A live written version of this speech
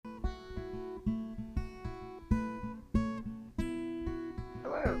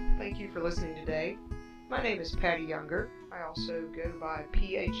Thank you for listening today. My name is Patty Younger. I also go by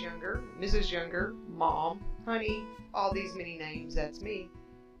P.H. Younger, Mrs. Younger, Mom, Honey, all these many names. That's me,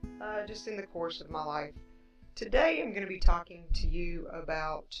 just in the course of my life. Today I'm going to be talking to you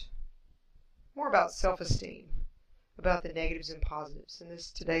more about self-esteem, about the negatives and positives. And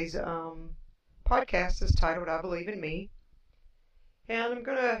today's podcast is titled I Believe in Me. And I'm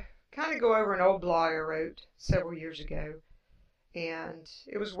going to kind of go over an old blog I wrote several years ago. And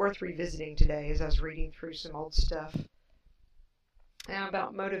it was worth revisiting today as I was reading through some old stuff and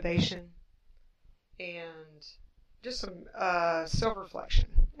about motivation and just some self-reflection.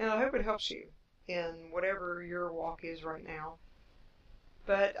 And I hope it helps you in whatever your walk is right now.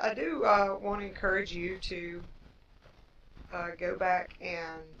 But I do want to encourage you to go back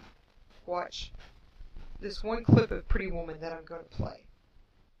and watch this one clip of Pretty Woman that I'm going to play.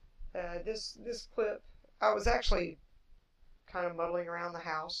 This clip, I was actually kind of muddling around the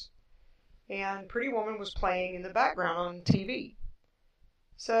house, and Pretty Woman was playing in the background on TV.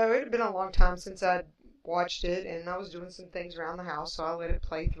 So it had been a long time since I'd watched it, and I was doing some things around the house, so I let it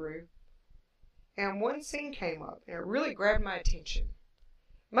play through. And one scene came up, and it really grabbed my attention,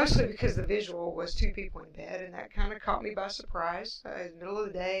 mostly because the visual was two people in bed, and that kind of caught me by surprise. It was the middle of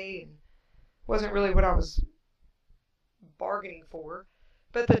the day, and wasn't really what I was bargaining for,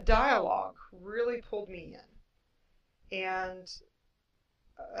 but the dialogue really pulled me in. And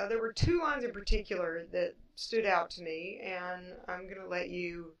there were two lines in particular that stood out to me, and I'm going to let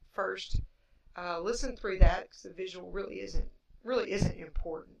you first listen through that because the visual really isn't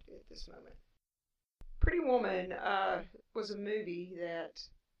important at this moment. Pretty Woman was a movie that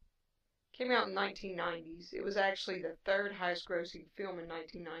came out in the 1990s. It was actually the third highest grossing film in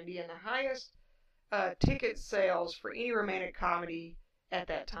 1990 and the highest ticket sales for any romantic comedy at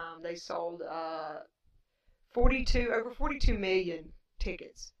that time. They sold over 42 million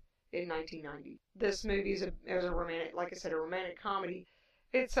tickets in 1990. This movie is a romantic, like I said, a romantic comedy.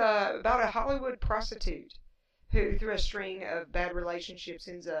 It's about a Hollywood prostitute who, through a string of bad relationships,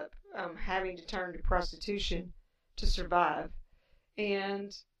 ends up having to turn to prostitution to survive.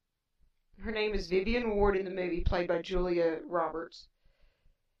 And her name is Vivian Ward in the movie, played by Julia Roberts.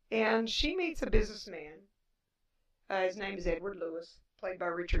 And she meets a businessman. His name is Edward Lewis, played by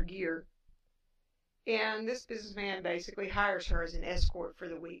Richard Gere. And this businessman basically hires her as an escort for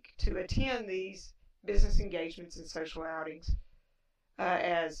the week to attend these business engagements and social outings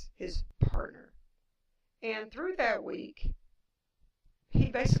as his partner. And through that week,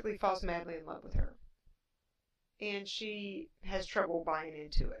 he basically falls madly in love with her. And she has trouble buying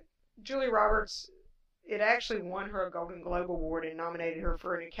into it. Julia Roberts, it actually won her a Golden Globe Award and nominated her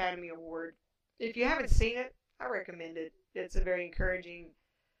for an Academy Award. If you haven't seen it, I recommend it. It's a very encouraging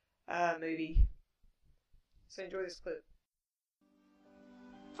movie. So enjoy this clip.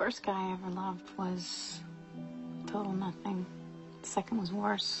 First guy I ever loved was total nothing. The second was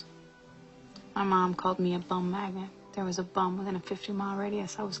worse. My mom called me a bum magnet. There was a bum within a 50-mile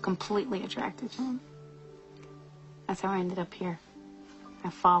radius. I was completely attracted to him. That's how I ended up here. I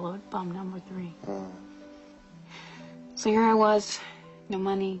followed bum number 3. So here I was, no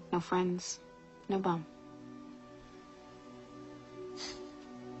money, no friends, no bum.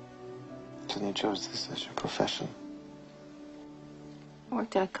 And you chose this as your profession? I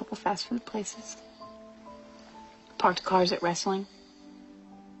worked at a couple fast food places. Parked cars at wrestling.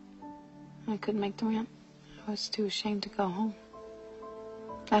 I couldn't make the rent. I was too ashamed to go home.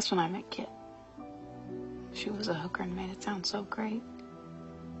 That's when I met Kit. She was a hooker and made it sound so great.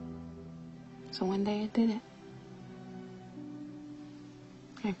 So one day I did it.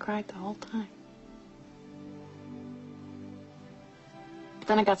 I cried the whole time. But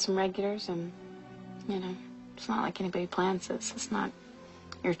then I got some regulars and, it's not like anybody plans this. It's not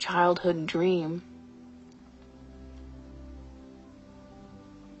your childhood dream.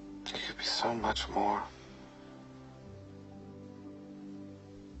 You could be so much more.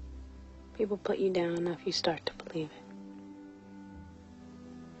 People put you down enough, you start to believe it.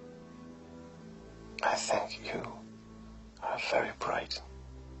 I think you are a very bright,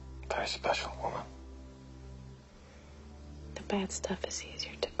 very special woman. The bad stuff is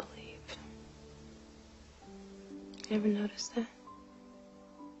easier to believe. You ever noticed that?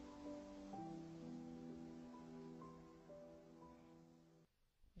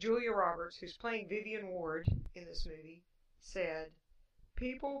 Julia Roberts, who's playing Vivian Ward in this movie, said,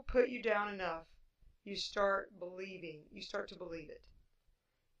 "People put you down enough, you start to believe it."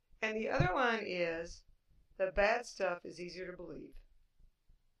 And the other line is, "The bad stuff is easier to believe."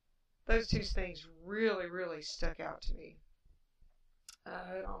 Those two things really, really stuck out to me.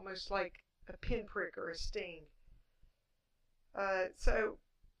 Almost like a pinprick or a sting. So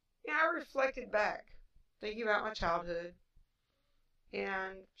I reflected back, thinking about my childhood,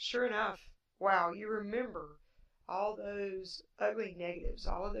 and sure enough, wow, you remember all those ugly negatives,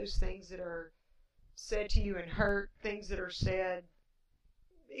 all of those things that are said to you and hurt, things that are said,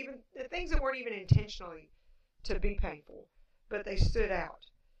 even the things that weren't even intentionally to be painful, but they stood out.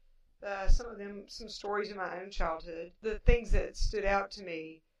 Some of them, some stories in my own childhood, the things that stood out to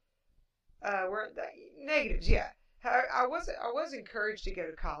me were the negatives. Yeah, I was encouraged to go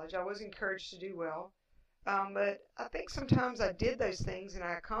to college. I was encouraged to do well. But I think sometimes I did those things and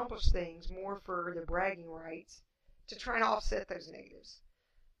I accomplished things more for the bragging rights to try and offset those negatives.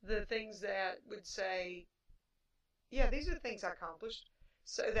 The things that would say, yeah, these are the things I accomplished,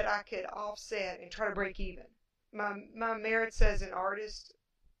 so that I could offset and try to break even. My merits as an artist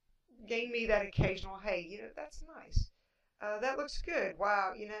gave me that occasional, hey, that's nice. That looks good.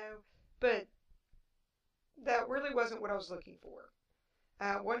 Wow, but that really wasn't what I was looking for.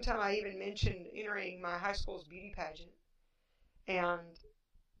 One time I even mentioned entering my high school's beauty pageant, and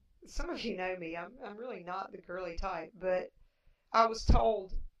some of you know me, I'm really not the girly type, but I was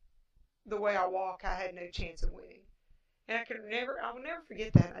told the way I walk, I had no chance of winning. And I will never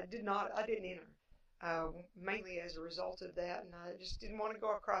forget that. I didn't enter. Mainly as a result of that, and I just didn't want to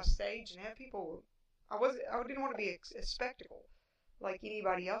go across stage and have people. I didn't want to be a spectacle like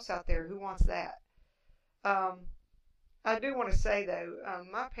anybody else out there who wants that. Um, I do want to say though,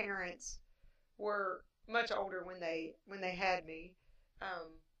 my parents were much older when they had me.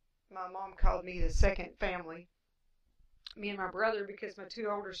 Um, my mom called me the second family, me and my brother, because my two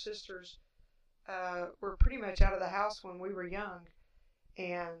older sisters were pretty much out of the house when we were young,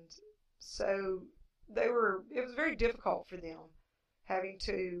 and so it was very difficult for them having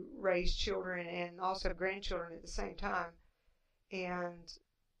to raise children and also grandchildren at the same time. And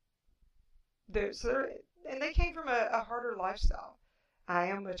they're, so they're, and they came from a harder lifestyle. I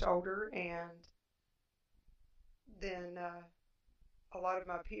am much older and than a lot of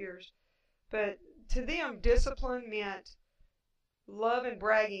my peers, but to them, discipline meant love and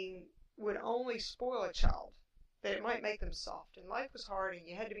bragging would only spoil a child. That it might make them soft, and life was hard, and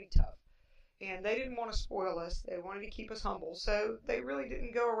you had to be tough. And they didn't want to spoil us. They wanted to keep us humble. So they really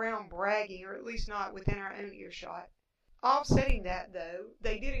didn't go around bragging, or at least not within our own earshot. Offsetting that, though,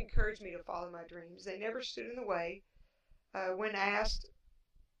 they did encourage me to follow my dreams. They never stood in the way. When I asked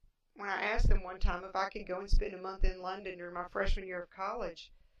them one time if I could go and spend a month in London during my freshman year of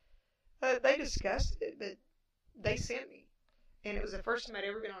college, they discussed it, but they sent me. And it was the first time I'd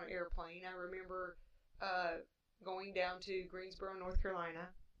ever been on an airplane. I remember going down to Greensboro, North Carolina,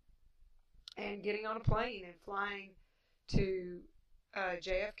 and getting on a plane and flying to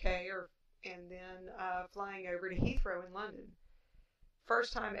JFK, and then flying over to Heathrow in London.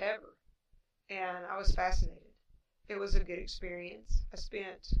 First time ever, and I was fascinated. It was a good experience. I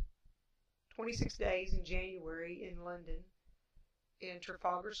spent 26 days in January in London, in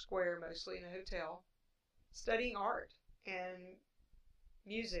Trafalgar Square, mostly in a hotel, studying art and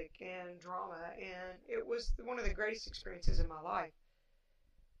music and drama, and it was one of the greatest experiences of my life.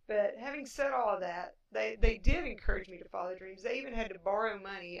 But having said all of that, they did encourage me to follow dreams. They even had to borrow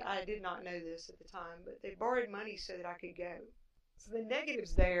money. I did not know this at the time, but they borrowed money so that I could go. So the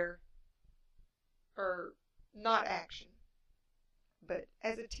negatives there are not action. But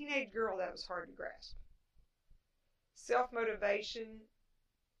as a teenage girl, that was hard to grasp. Self-motivation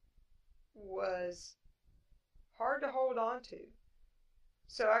was hard to hold on to.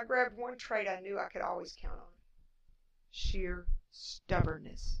 So I grabbed one trait I knew I could always count on: sheer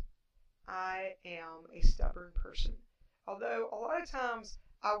stubbornness. I am a stubborn person. Although a lot of times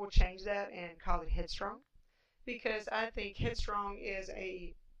I will change that and call it headstrong, because I think headstrong is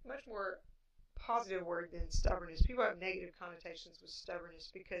a much more positive word than stubbornness. People have negative connotations with stubbornness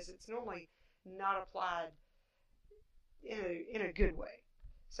because it's normally not applied in a good way.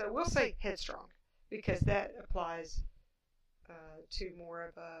 So we'll say headstrong because that applies to more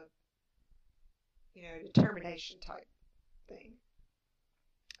of a determination type thing.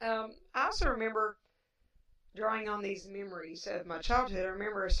 I also remember drawing on these memories of my childhood. I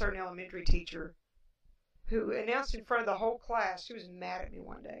remember a certain elementary teacher who announced in front of the whole class. She was mad at me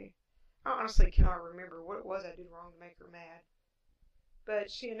one day. I honestly cannot remember what it was I did wrong to make her mad.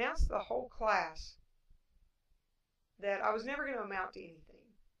 But she announced to the whole class that I was never going to amount to anything.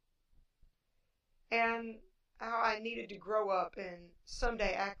 And how I needed to grow up and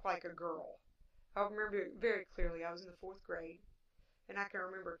someday act like a girl. I remember it very clearly. I was in the 4th grade. And I can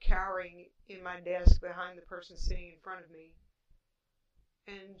remember cowering in my desk behind the person sitting in front of me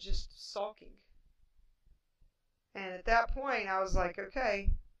and just sulking. And at that point, I was like, okay,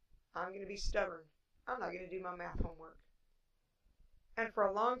 I'm going to be stubborn. I'm not going to do my math homework. And for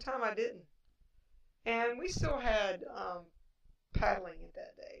a long time I didn't. And we still had paddling at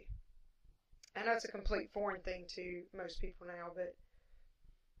that day. I know it's a complete foreign thing to most people now, but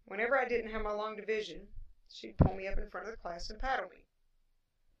whenever I didn't have my long division, she'd pull me up in front of the class and paddle me.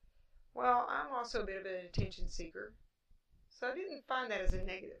 Well, I'm also a bit of an attention seeker, so I didn't find that as a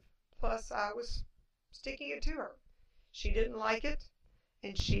negative. Plus, I was sticking it to her. She didn't like it,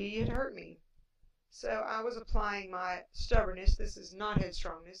 and she had hurt me. So I was applying my stubbornness. This is not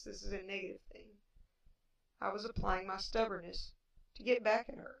headstrongness. This is a negative thing. I was applying my stubbornness to get back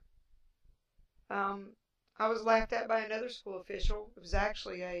at her. I was laughed at by another school official. It was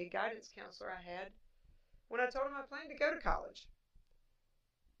actually a guidance counselor I had when I told him I planned to go to college.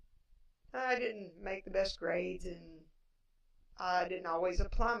 I didn't make the best grades and I didn't always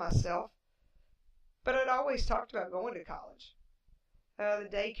apply myself, but I'd always talked about going to college. The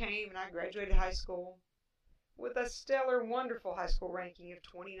day came and I graduated high school with a stellar, wonderful high school ranking of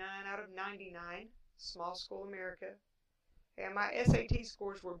 29 out of 99, small school America, and my SAT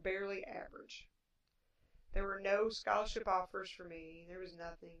scores were barely average. There were no scholarship offers for me. There was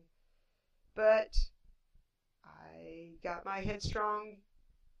nothing. But I got my headstrong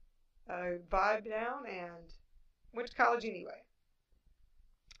vibe down and went to college anyway.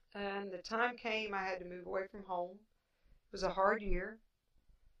 And the time came I had to move away from home. It was a hard year.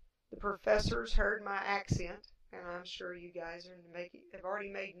 The professors heard my accent, and I'm sure you guys have already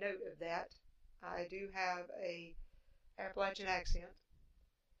made note of that. I do have a Appalachian accent.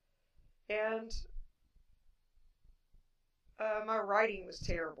 And my writing was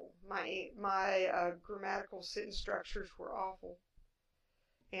terrible. My grammatical sentence structures were awful.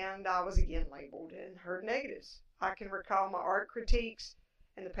 And I was again labeled and heard negatives. I can recall my art critiques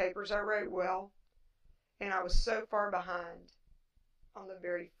and the papers I wrote well. And I was so far behind on the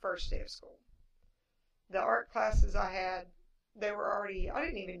very first day of school. The art classes I had, they were already, I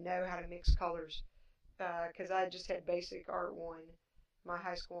didn't even know how to mix colors because I just had basic Art 1. My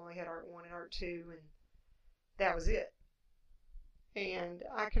high school only had Art 1 and Art 2, and that was it. And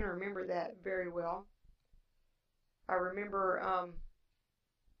I can remember that very well. I remember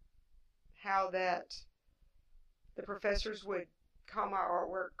how that the professors would call my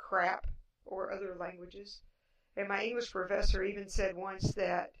artwork crap or other languages. And my English professor even said once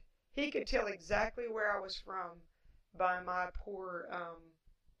that he could tell exactly where I was from by my poor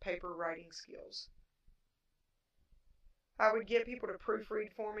paper writing skills. I would get people to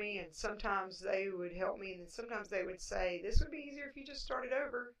proofread for me, and sometimes they would help me, and then sometimes they would say, this would be easier if you just started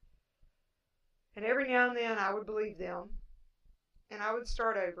over. And every now and then I would believe them, and I would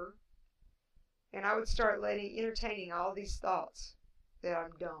start over, and I would start entertaining all these thoughts that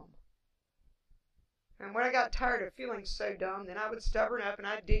I'm dumb. And when I got tired of feeling so dumb, then I would stubborn up and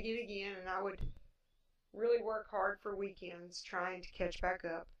I'd dig in again, and I would really work hard for weekends trying to catch back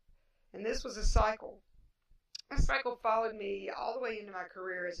up. And this was a cycle. This cycle followed me all the way into my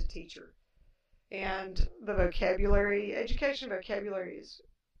career as a teacher. And the education vocabulary is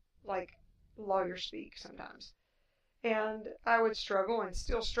like lawyer speak sometimes. And I would struggle and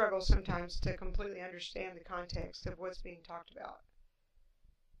still struggle sometimes to completely understand the context of what's being talked about.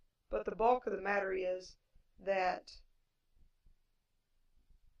 But the bulk of the matter is that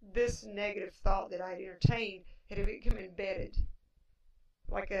this negative thought that I'd entertained had become embedded,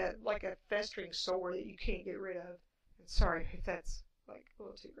 like a festering sore that you can't get rid of. And sorry if that's like a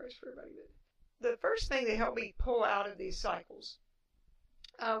little too gross for everybody, but the first thing that helped me pull out of these cycles,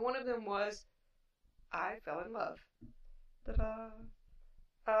 one of them was I fell in love.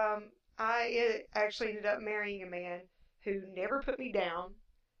 I actually ended up marrying a man who never put me down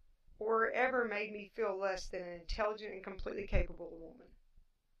or ever made me feel less than an intelligent and completely capable woman.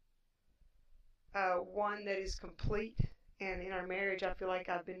 One that is complete, and in our marriage I feel like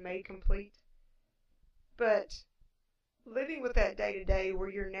I've been made complete. But living with that day to day where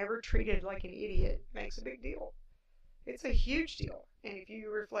you're never treated like an idiot makes a big deal. It's a huge deal. And if you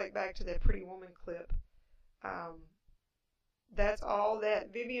reflect back to that Pretty Woman clip, that's all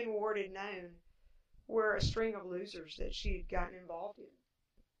that Vivian Ward had known were a string of losers that she had gotten involved in.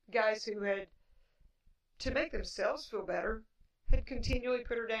 Guys who had, to make themselves feel better, had continually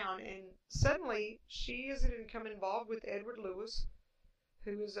put her down. And suddenly she has become involved with Edward Lewis,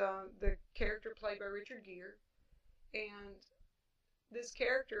 who is the character played by Richard Gere. And this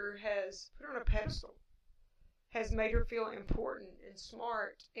character has put her on a pedestal, has made her feel important and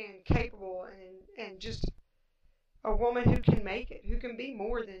smart and capable and just a woman who can make it, who can be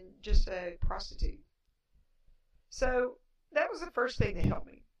more than just a prostitute. So that was the first thing that helped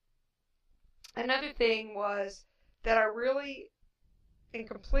me. Another thing was that I really and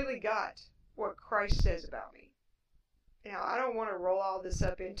completely got what Christ says about me. Now, I don't want to roll all this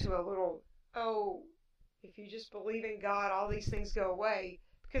up into a little, oh, if you just believe in God, all these things go away,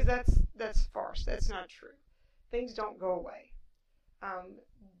 because that's farce. That's not true. Things don't go away.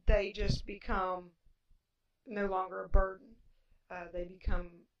 They just become no longer a burden. They become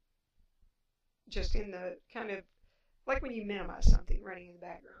just in the kind of, like when you minimize something running in the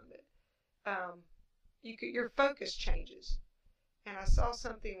background. But your focus changes. And I saw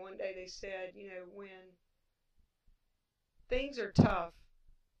something one day, they said, when things are tough,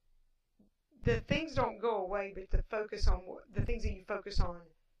 the things don't go away, but the things that you focus on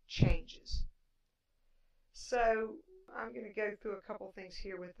changes. So I'm going to go through a couple things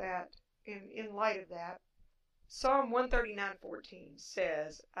here with that. In light of that, Psalm 139:14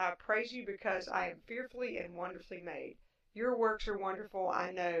 says, I praise you because I am fearfully and wonderfully made. Your works are wonderful.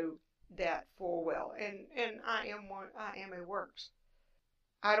 I know that full well. And I am a works.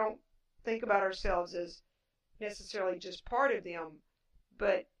 I don't think about ourselves as necessarily just part of them,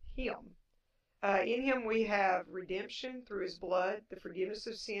 but Him. In Him we have redemption through His blood, the forgiveness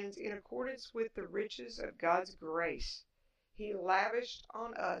of sins in accordance with the riches of God's grace. He lavished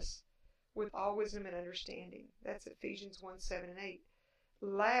on us with all wisdom and understanding. That's Ephesians 1:7-8.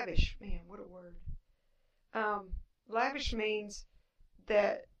 Lavish, man, what a word. Lavish means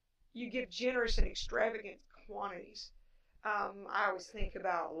that you give generous and extravagant quantities. I always think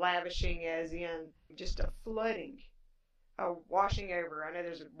about lavishing as in just a flooding, a washing over. I know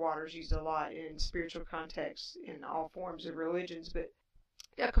there's water's used a lot in spiritual contexts in all forms of religions, but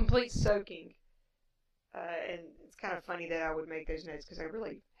a complete soaking. And it's kind of funny that I would make those notes because I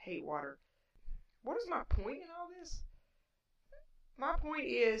really hate water. What is my point in all this? My point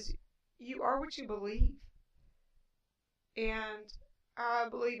is you are what you believe. And I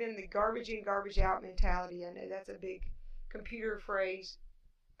believe in the garbage in, garbage out mentality. I know that's a big computer phrase,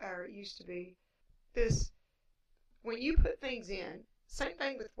 or it used to be. When you put things in, same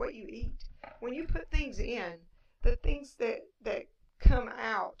thing with what you eat. When you put things in, the things that come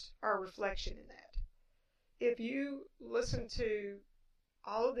out are a reflection in that. If you listen to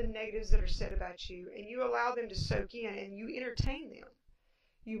all of the negatives that are said about you and you allow them to soak in and you entertain them,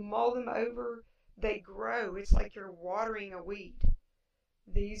 you mull them over, they grow. It's like you're watering a weed.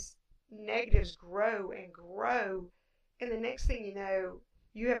 These negatives grow and grow, and the next thing you know,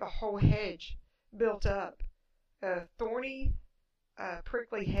 you have a whole hedge built up, a thorny,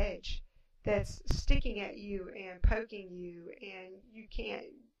 prickly hedge that's sticking at you and poking you, and you can't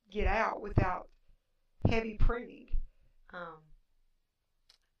get out without heavy pruning.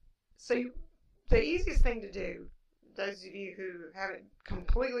 So the easiest thing to do, those of you who haven't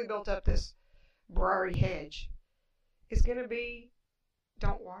completely built up this briary hedge, is going to be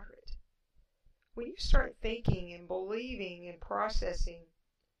don't water it. When you start thinking and believing and processing,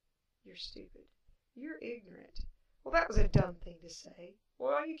 you're stupid, you're ignorant. Well, that was a dumb thing to say.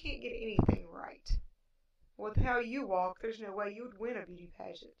 Well, you can't get anything right. With how you walk, there's no way you would win a beauty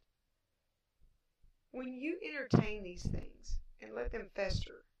pageant. When you entertain these things and let them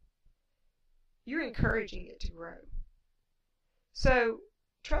fester, you're encouraging it to grow. So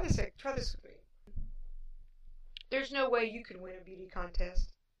try this with me. There's no way you can win a beauty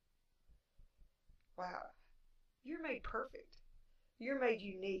contest. Wow. You're made perfect. You're made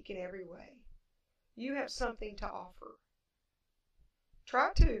unique in every way. You have something to offer. Try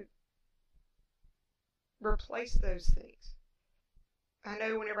to replace those things. I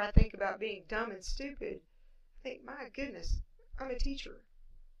know whenever I think about being dumb and stupid, I think, my goodness, I'm a teacher.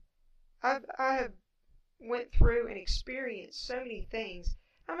 I have went through and experienced so many things.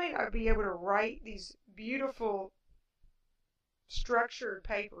 I may not be able to write these beautiful structured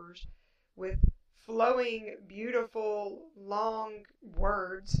papers with flowing, beautiful, long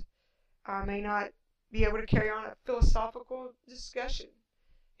words. I may not be able to carry on a philosophical discussion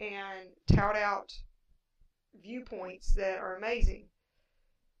and tout out viewpoints that are amazing.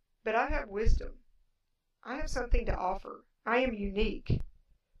 But I have wisdom. I have something to offer. I am unique.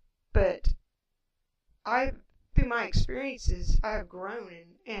 But through my experiences, I have grown,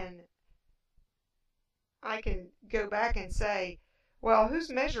 and I can go back and say, well, who's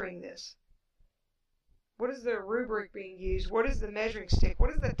measuring this? What is the rubric being used? What is the measuring stick?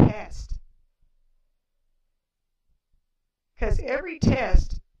 What is the test? Because every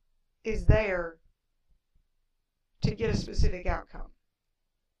test is there to get a specific outcome.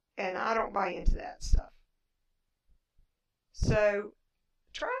 And I don't buy into that stuff. So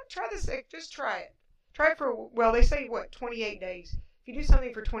try this. Just try it. Try it for, well, they say, 28 days. If you do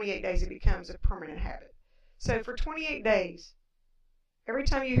something for 28 days, it becomes a permanent habit. So for 28 days, every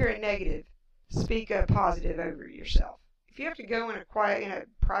time you hear a negative, speak a positive over yourself. If you have to go in a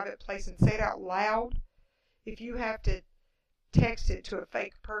private place and say it out loud, if you have to text it to a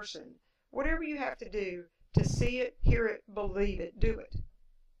fake person. Whatever you have to do to see it, hear it, believe it, do it.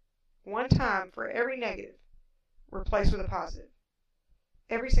 One time for every negative, replace with a positive.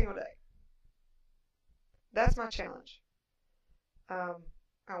 Every single day. That's my challenge.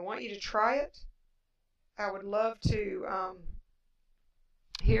 I want you to try it. I would love to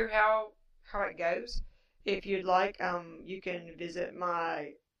hear how it goes. If you'd like, you can visit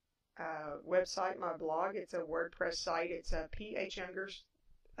my website, my blog. It's a WordPress site. It's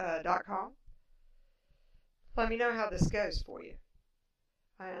phyoungers.com. Let me know how this goes for you.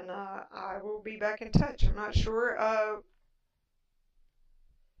 And I will be back in touch. I'm not sure,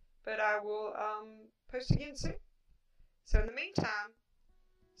 but I will post again soon. So in the meantime,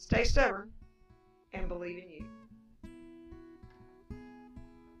 stay stubborn and believe in you.